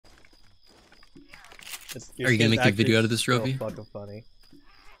Are you gonna make a video out of this, Rovi? So fucking funny.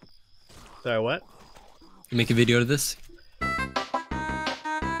 Sorry, what? You make a video out of this?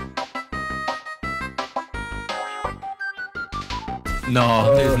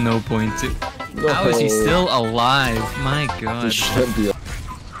 No, there's no point to. No. How is he still alive? My god. This should be.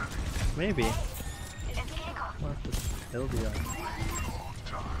 Maybe. He'll be on.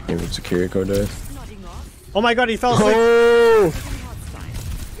 Maybe it's a Kiriko day. Oh my god, he fell asleep! Oh!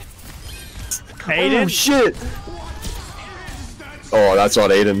 Aiden? Oh shit! Oh, that's on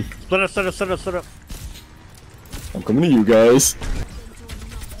Aiden. Split up. I'm coming to you guys.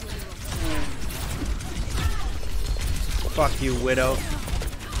 Fuck you, widow.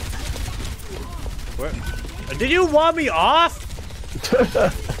 Where? Did you want me off?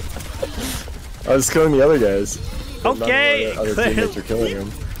 I was killing the other guys. Okay! Other teammates are killing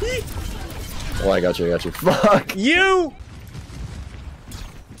him. Oh, I got you. Fuck! You!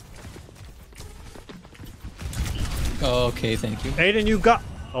 Oh, okay, thank you. Aiden, you got.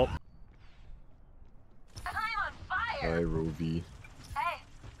 Oh. Hi, Rovi.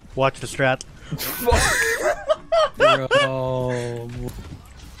 Watch the strat. Bro. Oh,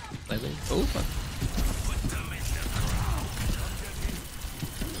 fuck.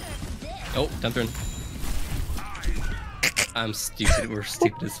 Oh, down turn. I'm stupid. We're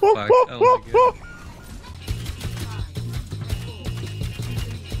stupid as fuck. Oh my god.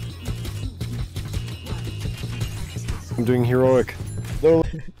 I'm doing heroic. No.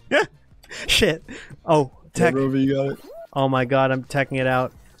 Shit. Oh, tech. Yeah, Rovi, you got it. Oh my god, I'm teching it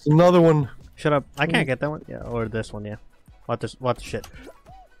out. Another one. Shut up. I can't get that one. Yeah, or this one, yeah. What the shit.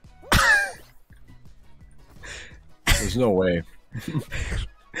 There's no way.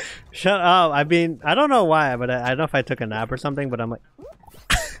 Shut up. I mean, I don't know why, but I don't know if I took a nap or something, but I'm like...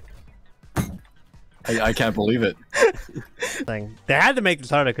 I can't believe it. Thing. They had to make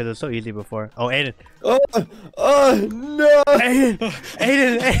this harder because it was so easy before. Oh, Aiden. Oh no! Aiden!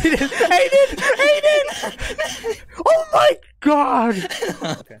 Oh my god!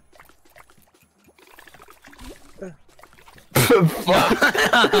 Okay.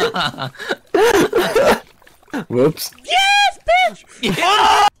 Whoops. Yes, bitch!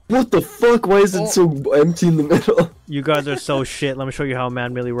 Yeah. What the fuck? Why is it so empty in the middle? You guys are so shit. Let me show you how a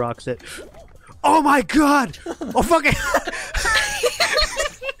man really rocks it. Oh my god! Oh fucking.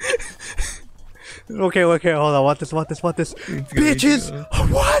 Okay, hold on. Want this. Bitches!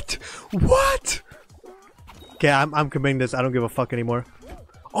 What? Okay, I'm committing this. I don't give a fuck anymore.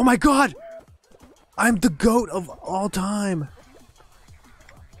 Oh my god! I'm the GOAT of all time.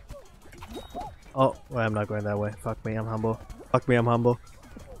 Oh, well, I'm not going that way. Fuck me, I'm humble.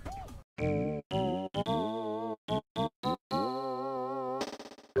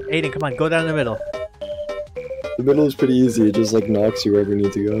 Aiden, come on, go down the middle. The middle is pretty easy. It just like knocks you wherever you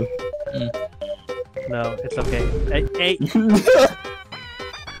need to go. No, it's okay. Hey.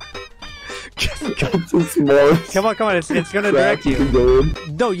 Come on, it's gonna direct you.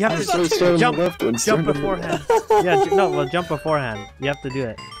 No, you have to jump beforehand. Yeah, no, well, jump beforehand. You have to do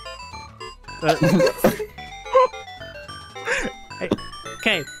it.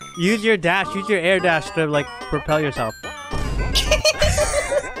 Okay, use your air dash to like propel yourself.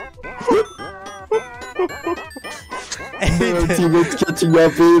 Teammates catching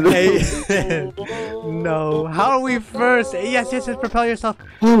up, No, how are we first? Yes, propel yourself.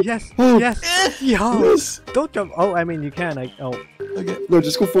 Yes. Yo, don't jump. Oh, I mean you can. Okay. No,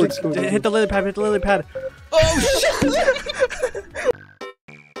 just go forward. Hit the lily pad. Oh shit!